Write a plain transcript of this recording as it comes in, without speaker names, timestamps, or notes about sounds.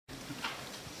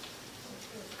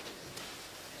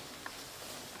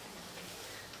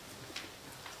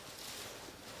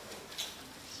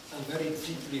very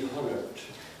deeply honored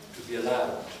to be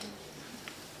allowed.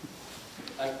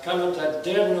 I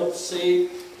dare not say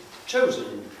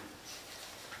chosen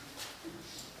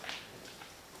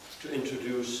to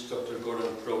introduce Dr.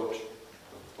 Goran Proot,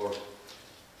 or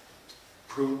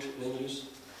Proot in English,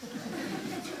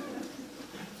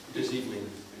 this evening,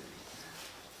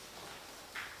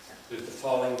 with the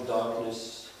falling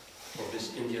darkness of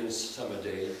this Indian summer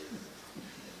day.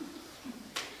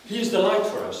 He is the light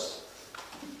for us.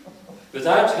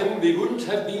 Without him, we wouldn't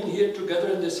have been here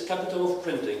together in this capital of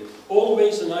printing.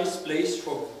 Always a nice place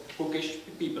for bookish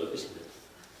people, isn't it?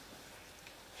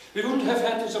 We wouldn't have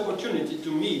had this opportunity to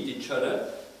meet each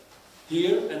other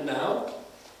here and now,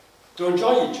 to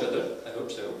enjoy each other, I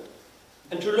hope so,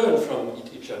 and to learn from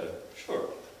each other, sure.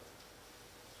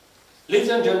 Ladies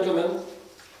and gentlemen,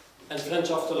 and friends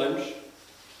after lunch,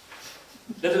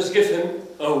 let us give him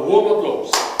a warm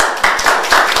applause.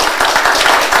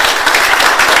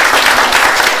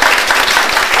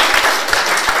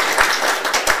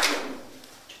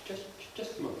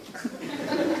 Just a moment.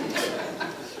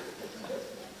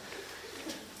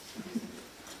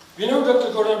 We know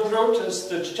Dr. Goran Proot as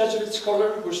the Jesuit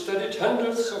scholar who studied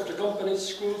hundreds of the company's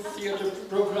school theatre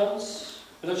programs,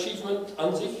 an achievement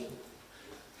an sich.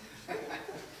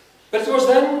 But it was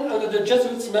then, under the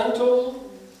Jesuits'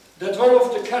 mantle, that one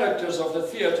of the characters of the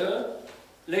theatre,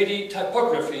 Lady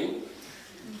Typography,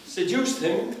 seduced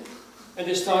him, and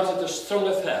they started a strong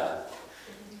affair.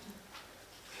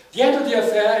 The end of the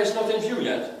affair is not in view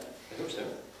yet, I hope so,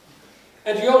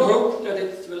 and we all hope that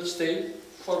it will stay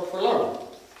for long.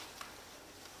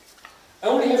 I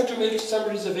only have to make some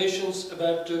reservations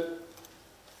about the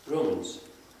Romans.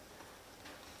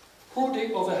 Who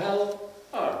they over hell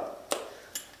are.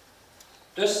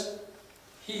 Does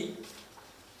he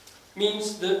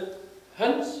means the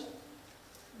Huns?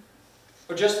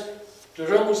 Or just the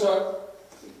Romans are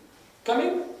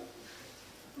coming?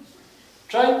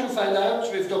 Trying to find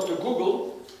out with Dr.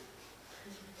 Google,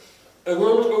 a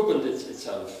world opened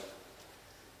itself.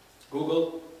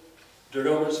 Google, the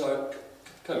Romans are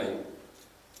coming.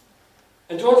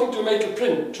 And wanting to make a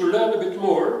print to learn a bit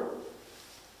more,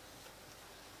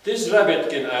 this rabbit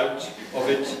came out of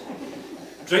it,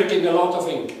 drinking a lot of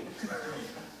ink.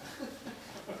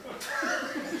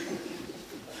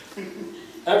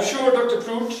 I'm sure Dr.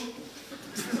 Proot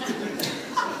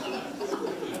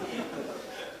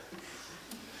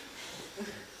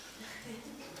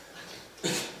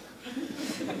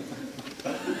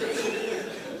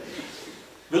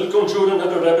will conjure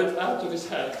another rabbit out of his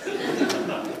head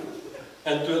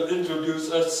and will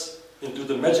introduce us into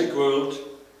the magic world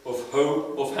of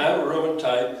how Roman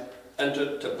type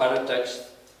entered the paratext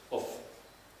of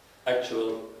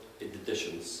actual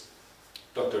editions.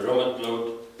 Dr. Roman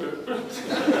Proot.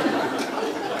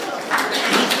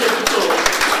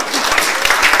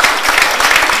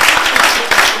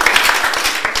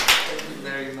 Thank you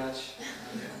very much.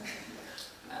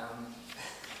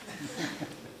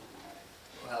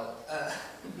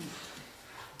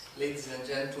 Ladies and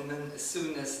gentlemen, as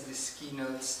soon as this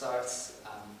keynote starts,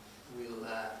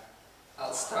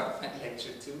 I'll start my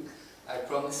lecture too. I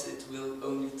promise it will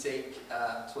only take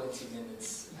 20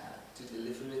 minutes to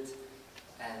deliver it,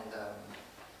 and yeah,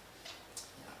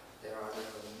 there are the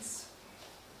elements.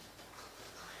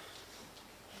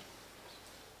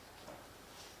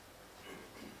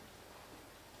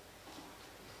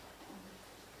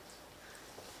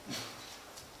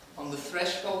 On the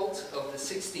threshold of the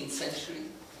 16th century,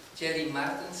 Thierry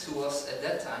Martens, who was at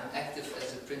that time active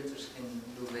as a printer in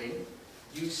Leuven,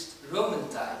 used Roman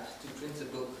type to print a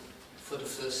book for the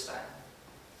first time.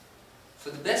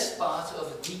 For the best part of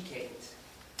a decade,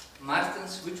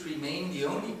 Martens would remain the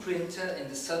only printer in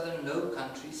the southern Low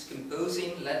Countries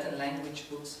composing Latin language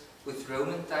books with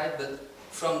Roman type, but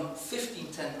from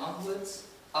 1510 onwards,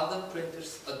 other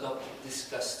printers adopted this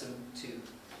custom too.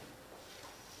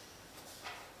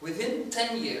 Within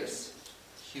 10 years,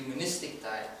 humanistic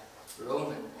type,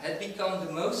 Roman, had become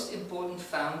the most important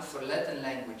fount for Latin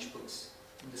language books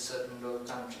in the southern Low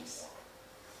Countries.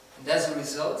 And as a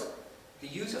result, the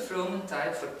use of Roman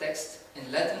type for text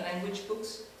in Latin language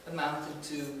books amounted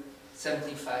to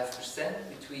 75%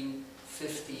 between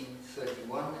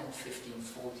 1531 and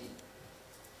 1540.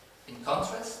 In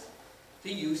contrast,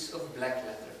 the use of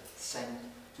blackletter sank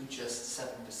to just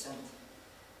 7%.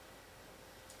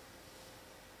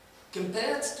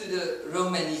 Compared to the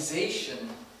Romanization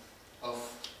of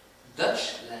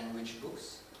Dutch language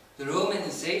books, the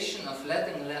Romanization of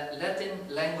Latin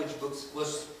language books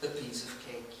was a piece of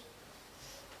cake.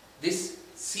 This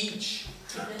siege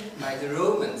by the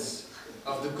Romans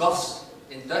of the Goths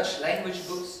in Dutch language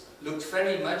books looked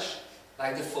very much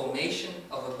like the formation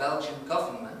of a Belgian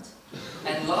government,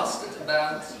 and lasted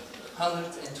about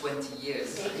 120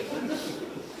 years.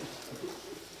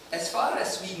 As far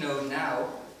as we know now,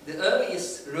 the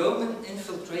earliest Roman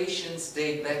infiltrations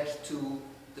date back to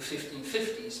the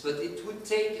 1550s, but it would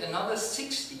take another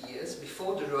 60 years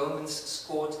before the Romans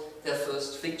scored their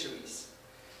first victories.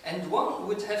 And one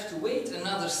would have to wait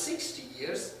another 60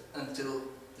 years until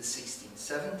the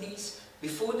 1670s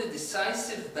before the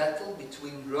decisive battle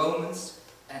between Romans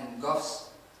and Goths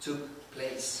took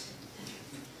place.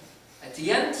 At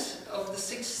the end of the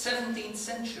 17th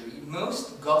century,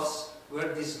 most Goths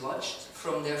were dislodged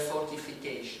from their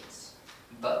fortifications.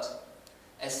 But,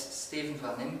 as Steven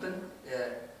van Impen,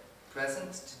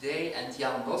 present today, and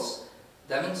Jan Bos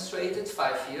demonstrated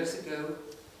 5 years ago,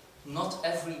 not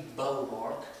every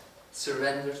bulwark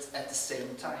surrendered at the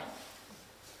same time.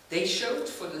 They showed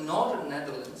for the northern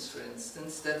Netherlands, for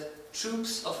instance, that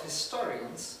troops of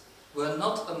historians were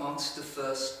not amongst the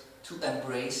first to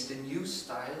embrace the new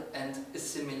style and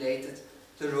assimilated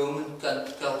the Roman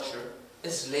culture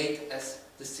as late as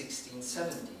the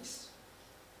 1670s.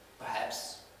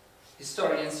 Perhaps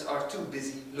historians are too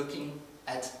busy looking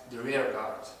at the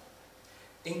rearguard.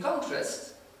 In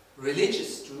contrast,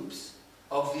 religious troops,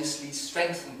 obviously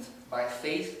strengthened by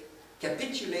faith,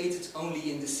 capitulated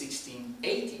only in the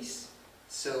 1680s,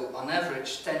 so on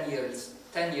average 10 years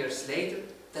later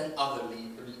than other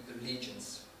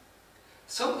legions.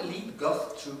 Some elite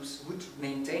Goth troops would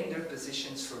maintain their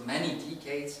positions for many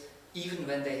decades, even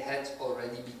when they had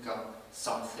already become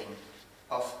something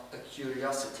of a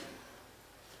curiosity.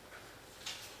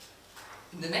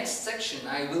 In the next section,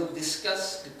 I will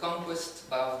discuss the conquest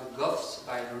of the Goths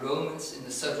by the Romans in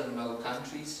the southern Low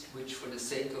Countries, which for the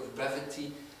sake of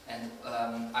brevity, and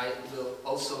I will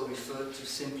also refer to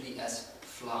simply as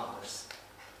Flanders,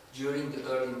 during the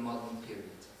early modern period.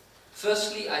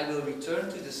 Firstly, I will return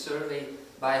to the survey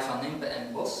by Van Impe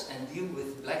and Bos and deal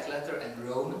with blackletter and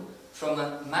Roman from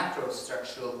a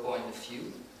macro-structural point of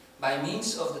view, by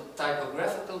means of the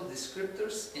typographical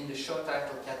descriptors in the short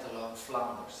title catalogue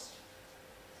Flanders.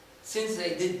 Since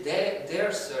they did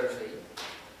their survey,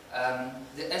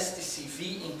 the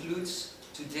STCV includes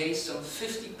today some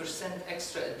 50%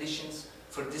 extra additions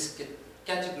for this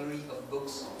category of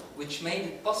books, which made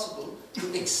it possible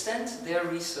to extend their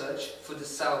research for the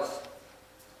south.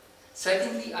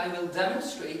 Secondly, I will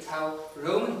demonstrate how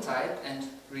Roman type and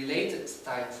related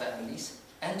type families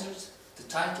entered the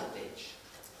title page.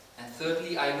 And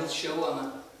thirdly, I will show on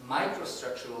a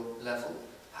microstructural level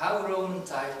how Roman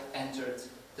type entered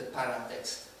the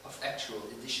paratext of actual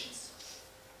editions.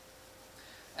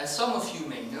 As some of you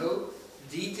may know,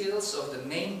 details of the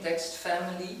main text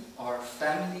family or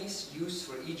families used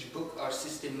for each book are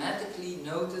systematically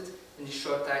noted in the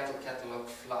short title catalogue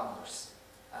Flanders.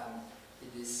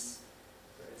 It is,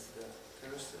 where is the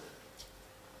cursor?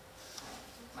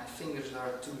 My fingers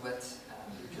are too wet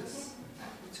because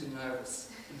I'm too nervous,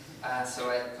 so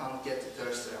I can't get the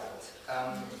cursor out.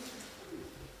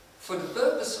 For the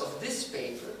purpose of this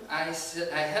paper, I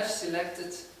have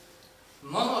selected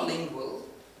monolingual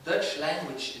Dutch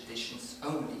language editions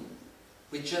only,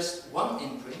 with just one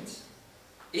imprint,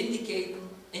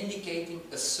 indicating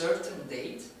a certain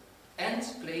date and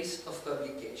place of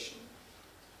publication.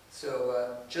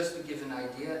 So, just to give an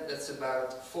idea, that's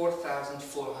about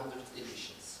 4,400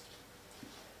 editions.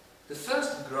 The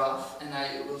first graph, and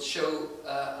I will show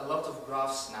a lot of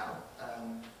graphs now,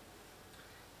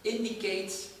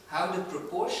 indicates how the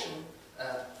proportion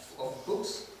of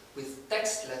books with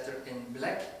text in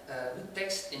black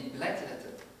letter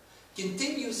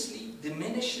continuously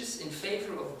diminishes in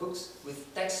favor of books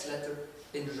with text letter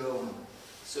in Roman.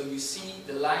 So you see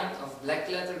the line of black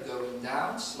letter going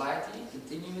down slightly,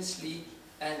 continuously,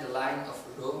 and the line of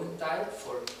Roman type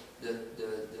for the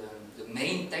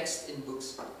main text in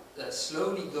books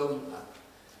slowly going up.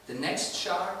 The next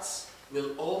charts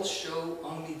will all show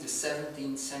only the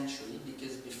 17th century,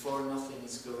 because before nothing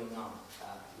is going on,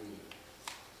 really.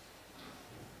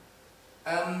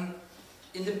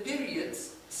 In the period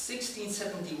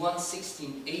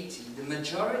 1671-1680, the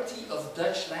majority of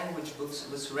Dutch language books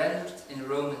was rendered in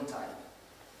Roman type.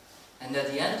 And at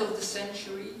the end of the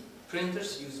century,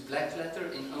 printers used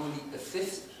blackletter in only a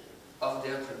fifth of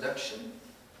their production,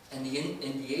 and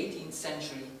in the 18th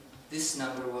century, this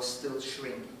number was still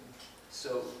shrinking.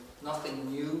 So, nothing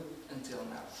new until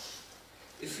now.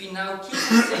 If we now keep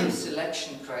the same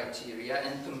selection criteria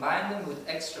and combine them with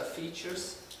extra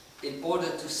features in order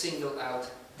to single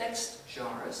out text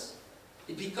genres,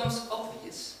 it becomes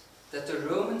obvious that the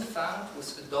Roman fount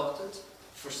was adopted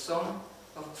for some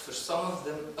of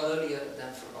them earlier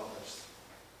than for others.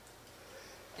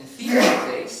 In theory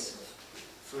base,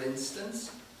 for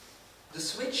instance, the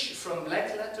switch from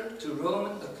blackletter to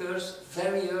Roman occurs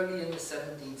very early in the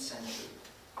 17th century.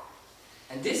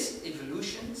 And this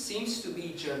evolution seems to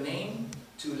be germane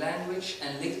to language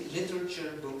and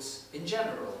literature books in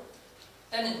general.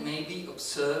 And it may be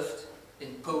observed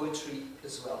in poetry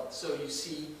as well. So you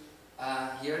see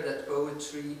here that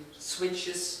poetry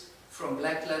switches from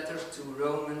blackletter to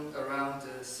Roman around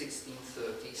the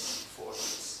 1630s,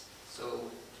 40s. So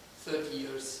 30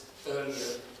 years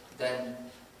earlier than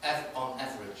on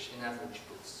average, in average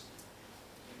books.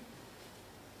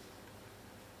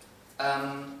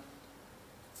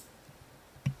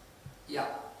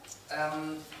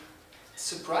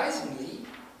 Surprisingly,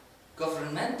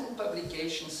 governmental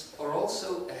publications are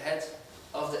also ahead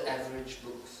of the average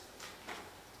books.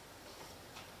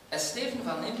 As Steven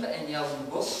van Impe and Jan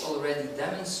Bos already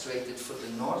demonstrated for the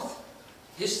North,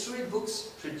 history books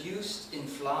produced in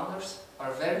Flanders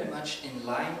are very much in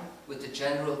line with the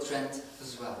general trend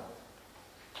as well.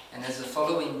 And as the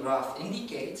following graph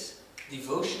indicates,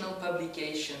 devotional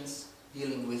publications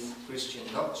dealing with Christian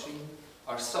doctrine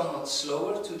are somewhat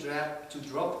slower to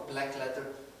drop blackletter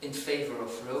in favor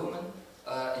of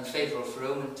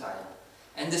Roman type.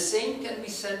 And the same can be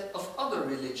said of other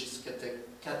religious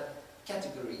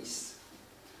categories,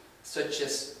 such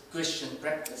as Christian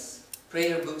practice,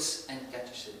 prayer books and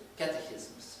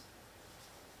catechisms.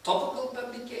 Topical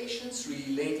publications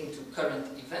relating to current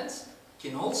events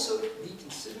can also be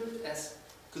considered as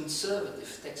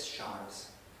conservative text genres,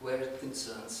 where it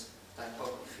concerns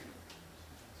typography.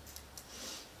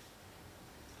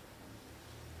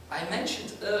 I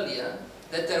mentioned earlier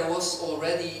that there was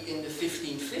already in the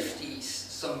 1550s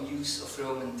some use of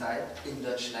Roman type in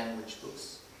Dutch language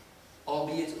books,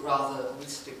 albeit rather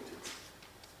restricted.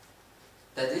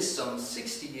 That is some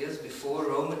 60 years before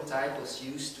Roman type was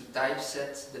used to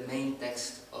typeset the main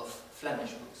text of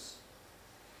Flemish books.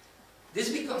 This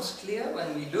becomes clear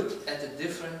when we look at the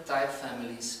different type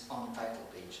families on title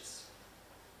pages.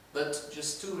 But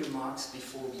just two remarks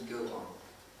before we go on.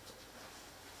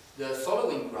 The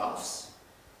following graphs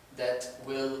that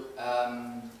will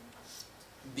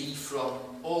be from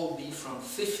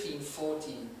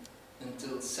 1540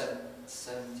 until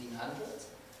 1700,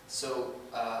 so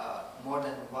more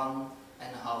than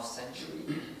 1.5 century.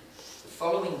 The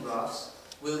following graphs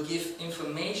will give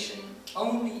information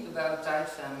only about type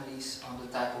families on the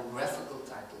typographical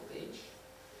title page,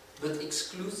 but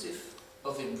exclusive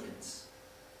of imprints.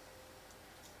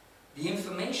 The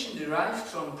information derived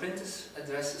from printers'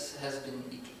 addresses has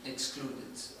been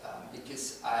excluded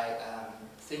because I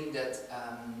think that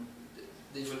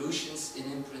the evolutions in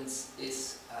imprints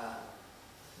is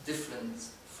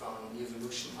different from the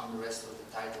evolution on the rest of the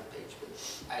title page, but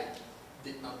I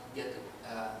did not get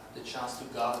the chance to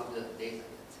gather the data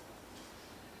yet.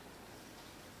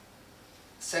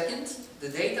 Second, the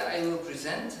data I will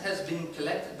present has been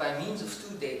collected by means of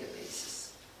two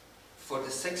databases. For the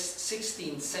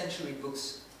 16th century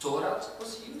books, Torah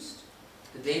was used.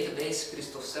 The database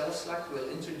Christoph Selslag will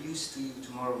introduce to you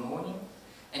tomorrow morning.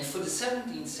 And for the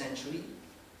 17th century,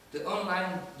 the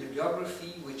online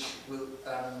bibliography, which will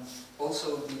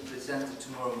also be presented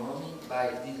tomorrow morning by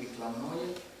Diederik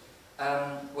Lanoye,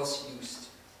 was used.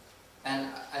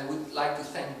 And I would like to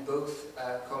thank both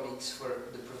colleagues for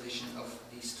the provision of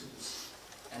these tools.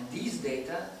 And these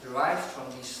data, derived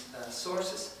from these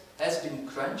sources, has been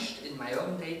crunched in my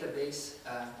own database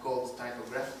called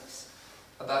Typographics,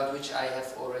 about which I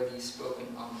have already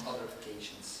spoken on other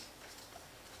occasions.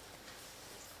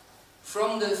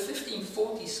 From the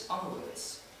 1540s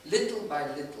onwards, little by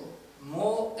little,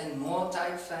 more and more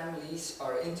type families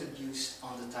are introduced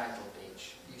on the title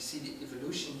page. You see the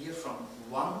evolution here from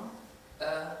one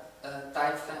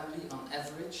type family on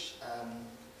average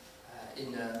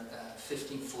in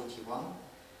 1541.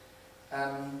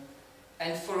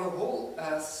 And for a whole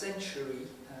century,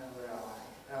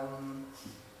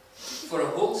 for a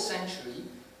whole century,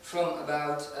 from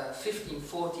about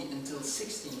 1540 until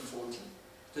 1640,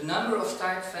 the number of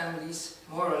type families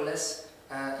more or less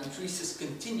increases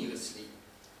continuously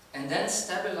and then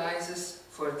stabilizes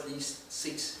for at least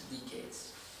 6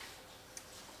 decades.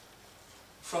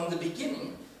 From the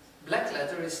beginning,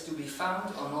 blackletter is to be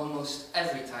found on almost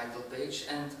every title page,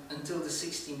 and until the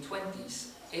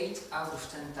 1620s, 8 out of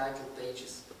 10 title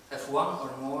pages have one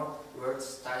or more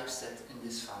words typeset in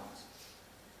this font.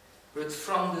 But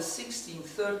from the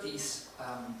 1630s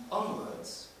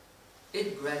onwards,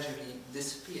 it gradually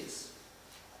disappears.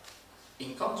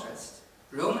 In contrast,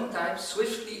 Roman type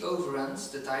swiftly overruns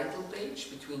the title page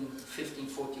between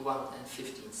 1541 and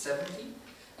 1570,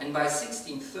 and by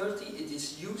 1630 it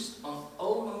is used on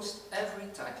almost every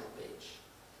title page.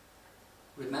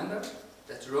 Remember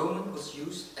that Roman was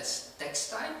used as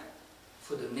text type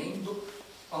for the main book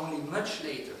only much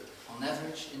later, on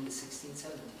average in the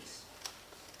 1670s.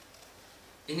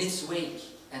 In its wake,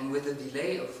 and with a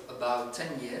delay of about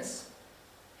 10 years,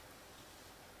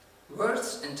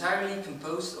 words entirely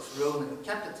composed of Roman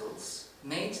capitals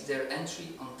made their entry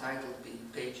on title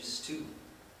pages too.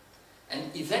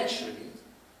 And eventually,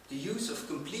 the use of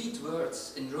complete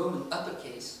words in Roman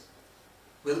uppercase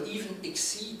will even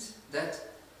exceed that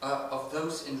of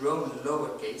those in Roman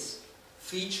lowercase,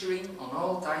 featuring on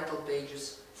all title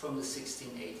pages from the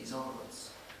 1680s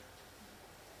onwards.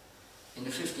 In the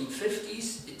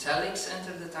 1550s, italics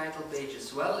enter the title page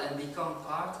as well and become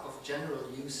part of general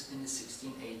use in the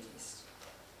 1680s.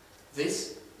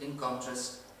 This, in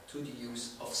contrast to the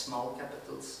use of small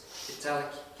capitals,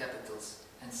 italic capitals,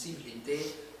 and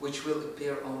civilité, which will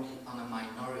appear only on a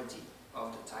minority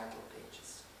of the title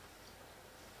pages.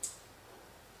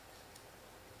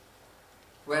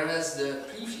 Whereas the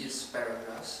previous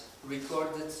paragraphs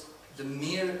recorded the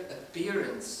mere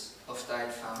appearance of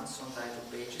type founts on title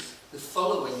pages, the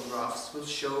following graphs will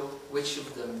show which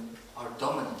of them are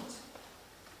dominant.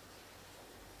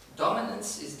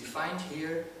 Dominance is defined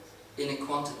here in a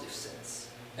quantitative sense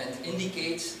and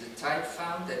indicates the type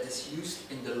fount that is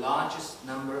used in the largest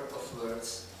number of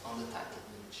words on the title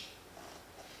page.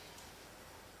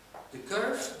 The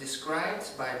curve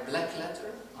described by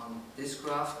blackletter on this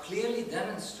graph clearly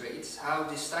demonstrates how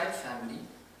this type family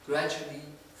gradually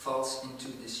falls into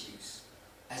disuse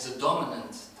as a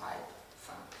dominant type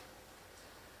fount.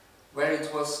 Where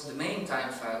it was the main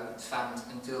type fount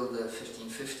until the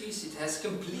 1550s, it has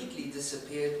completely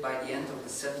disappeared by the end of the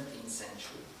 17th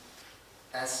century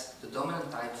as the dominant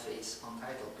typeface on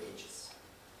title pages.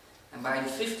 And by the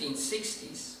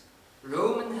 1560s,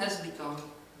 Roman has become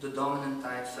the dominant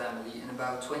type family in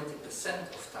about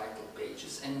 20% of title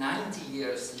pages, and 90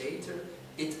 years later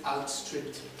it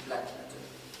outstripped blackletter.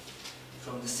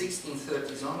 From the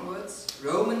 1630s onwards,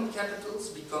 Roman capitals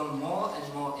become more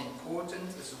and more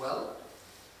important as well,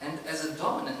 and as a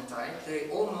dominant type they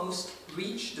almost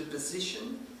reach the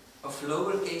position of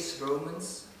lowercase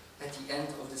Romans at the end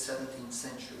of the 17th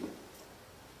century.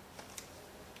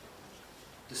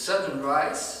 The sudden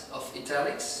rise of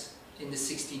italics in the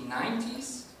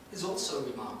 1690s is also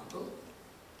remarkable,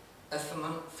 a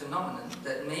phenomenon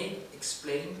that may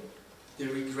explain the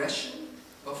regression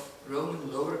of Roman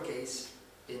lowercase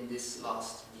in this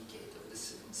last decade of the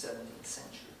 17th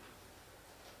century.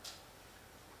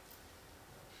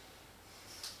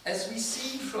 As we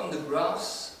see from the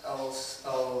graphs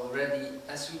already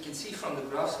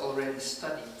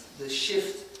studied, the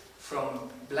shift from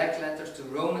blackletter to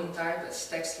Roman type as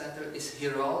text letter is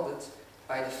heralded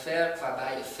by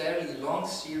a fairly long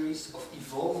series of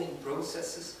evolving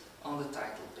processes on the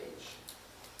title page.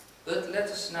 But let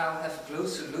us now have a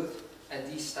closer look at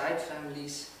these type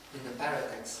families in the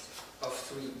paratext of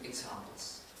 3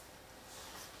 examples.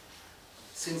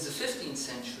 Since the 15th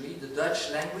century, the Dutch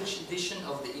language edition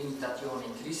of the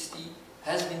Imitatione Christi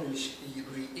has been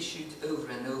reissued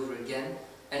over and over again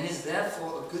and is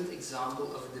therefore a good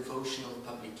example of a devotional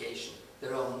publication.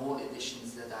 There are more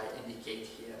editions that I indicate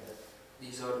here, but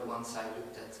these are the ones I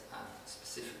looked at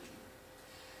specifically.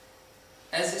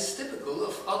 As is typical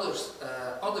of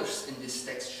others in this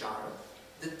text genre,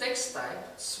 the text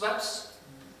type swaps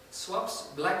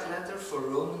blackletter for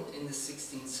Roman in the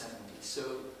 1670s, so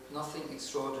nothing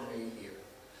extraordinary here.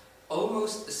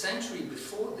 Almost a century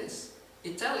before this,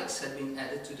 italics had been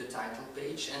added to the title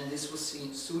page, and this was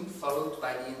soon followed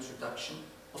by the introduction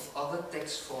of other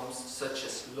text forms such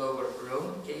as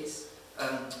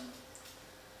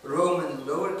Roman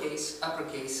lowercase,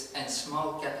 uppercase and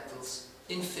small capitals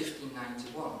in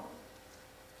 1591.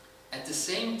 At the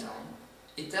same time,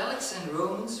 italics and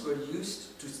Romans were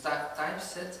used to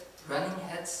typeset running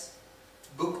heads,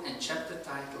 book and chapter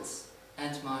titles,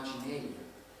 and marginalia.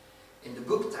 In the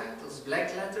book titles,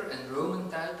 blackletter and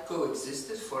Roman type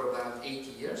coexisted for about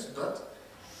 80 years, but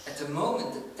at the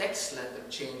moment the text letter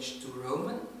changed to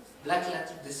Roman,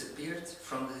 blackletter disappeared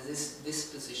from this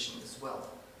position as well.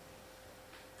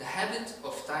 The habit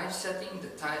of typesetting the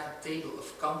table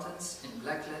of contents in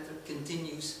blackletter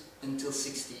continues until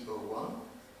 1601,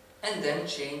 and then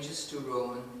changes to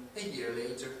Roman a year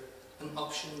later, an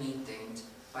option maintained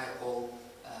by all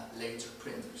later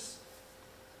printers.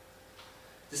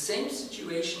 The same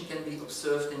situation can be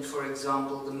observed in, for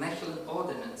example, the Mechelen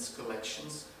Ordinance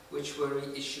collections, which were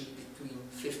reissued between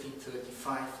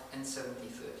 1535 and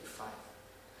 1735.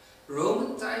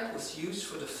 Roman type was used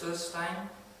for the first time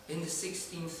in the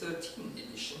 1613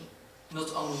 edition, not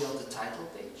only on the title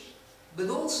page, but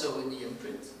also in the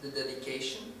imprint, the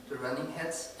dedication, the running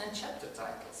heads and chapter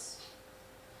titles.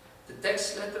 The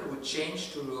text letter would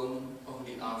change to Roman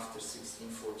only after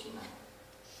 1649.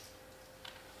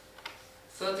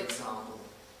 Third example.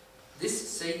 This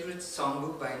sacred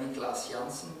songbook by Nicolaas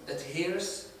Janssen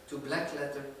adheres to black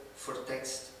letter for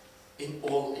text in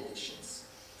all editions,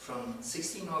 from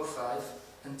 1605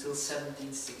 until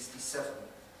 1767.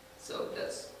 So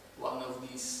that's one of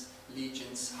these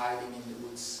legions hiding in the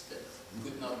woods that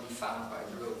could not be found by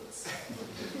the Romans.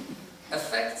 A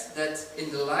fact that,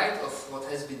 in the light of what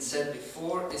has been said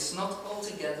before, is not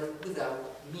altogether without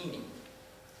meaning.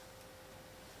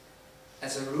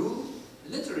 As a rule,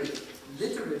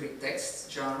 literary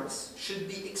text genres should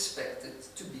be expected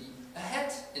to be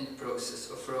ahead in the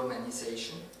process of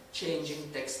Romanization,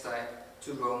 changing text type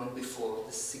to Roman before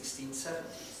the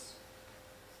 1670s.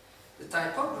 The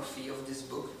typography of this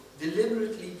book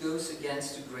deliberately goes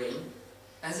against the grain,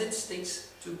 as it sticks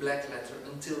to black letter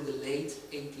until the late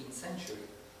 18th century.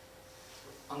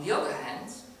 On the other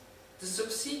hand, the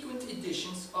subsequent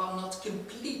editions are not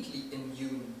completely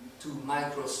immune to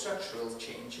microstructural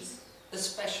changes,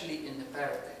 especially in the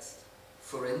paratext.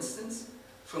 For instance,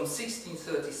 from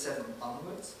 1637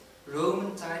 onwards,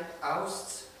 Roman type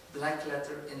ousts black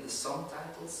letter in the song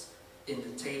titles, in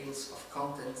the tables of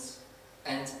contents,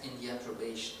 and in the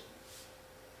approbation.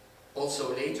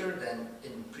 Also later than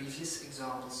in previous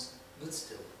examples, but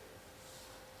still.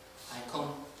 I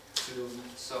come to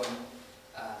some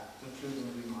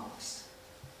concluding remarks.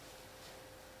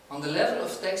 On the level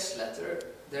of text letter,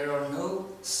 there are no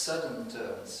sudden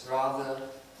turns, rather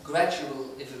gradual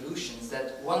evolutions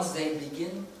that once they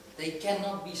begin, they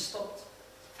cannot be stopped,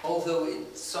 although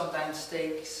it sometimes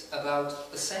takes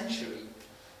about a century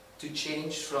to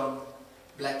change from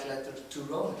black letter to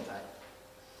Roman type.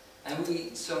 And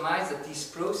we surmise that these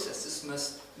processes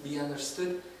must be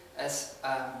understood as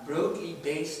broadly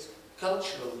based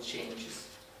cultural changes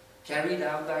carried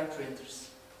out by printers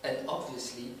and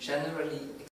obviously generally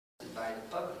accepted by the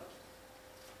public.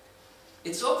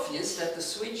 It's obvious that the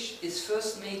switch is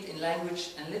first made in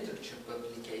language and literature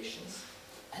publications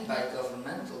and by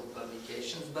governmental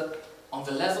publications, but on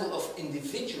the level of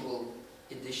individual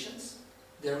editions,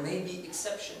 there may be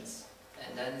exceptions,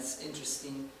 and then it's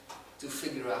interesting to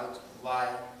figure out why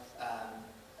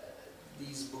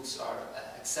these books are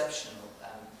exceptional,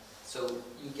 so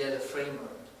you get a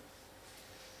framework.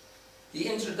 The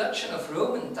introduction of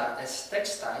Roman as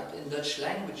text type in Dutch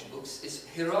language books is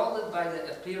heralded by the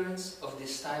appearance of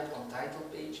this type on title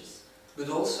pages, but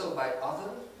also by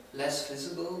other, less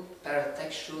visible,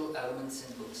 paratextual elements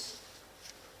in books.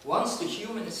 Once the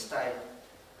humanist type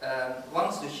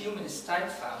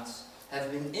founts have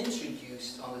been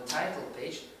introduced on the title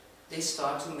page, they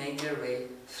start to make their way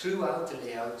throughout the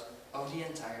layout of the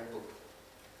entire book.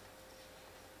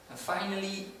 And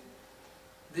finally,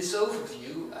 this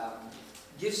overview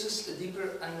gives us a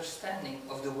deeper understanding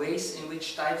of the ways in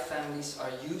which type families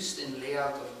are used in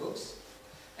layout of books,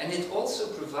 and it also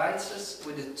provides us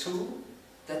with a tool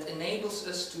that enables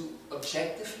us to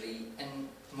objectively and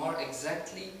more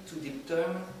exactly to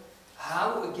determine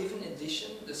how a given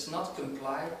edition does not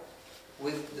comply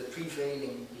with the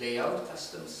prevailing layout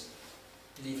customs,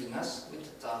 leaving us with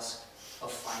the task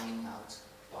of finding out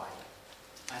why.